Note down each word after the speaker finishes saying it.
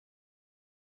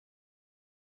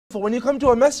When you come to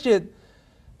a masjid,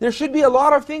 there should be a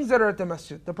lot of things that are at the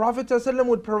masjid. The Prophet ﷺ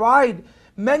would provide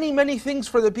many things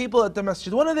for the people at the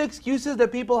masjid. One of the excuses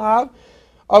that people have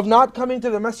of not coming to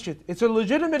the masjid, it's a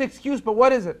legitimate excuse, but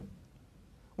what is it?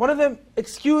 One of the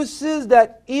excuses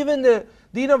that even the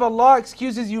Deen of Allah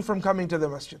excuses you from coming to the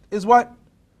masjid is what?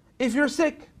 If you're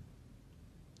sick,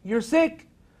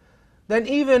 then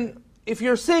even if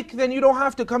you're sick, then you don't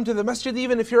have to come to the masjid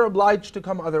even if you're obliged to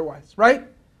come otherwise, right?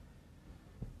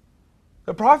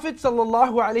 The Prophet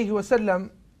ﷺ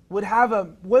would have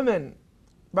a woman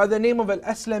by the name of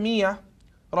Al-Aslamiyya,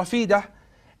 Rafidah,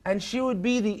 and she would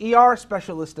be the ER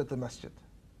specialist at the masjid.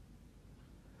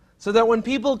 So that when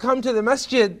people come to the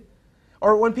masjid,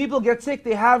 or when people get sick,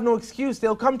 they have no excuse.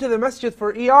 They'll come to the masjid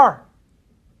for ER.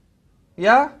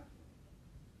 Yeah?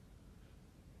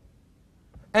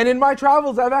 And in my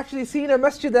travels, I've actually seen a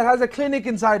masjid that has a clinic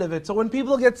inside of it. So when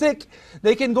people get sick,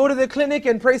 they can go to the clinic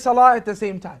and pray salah at the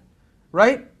same time.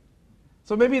 Right?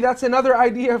 So maybe that's another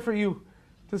idea for you,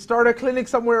 to start a clinic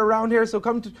somewhere around here, so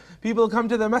people come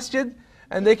to the masjid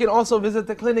and they can also visit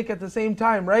the clinic at the same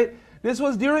time, right? This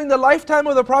was during the lifetime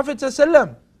of the Prophet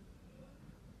ﷺ.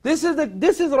 This is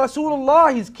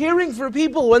Rasulullah. He's caring for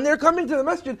people when they're coming to the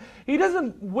masjid. He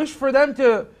doesn't wish for them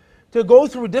to go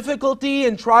through difficulty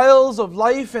and trials of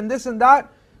life and this and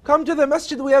that. Come to the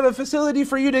masjid, we have a facility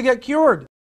for you to get cured.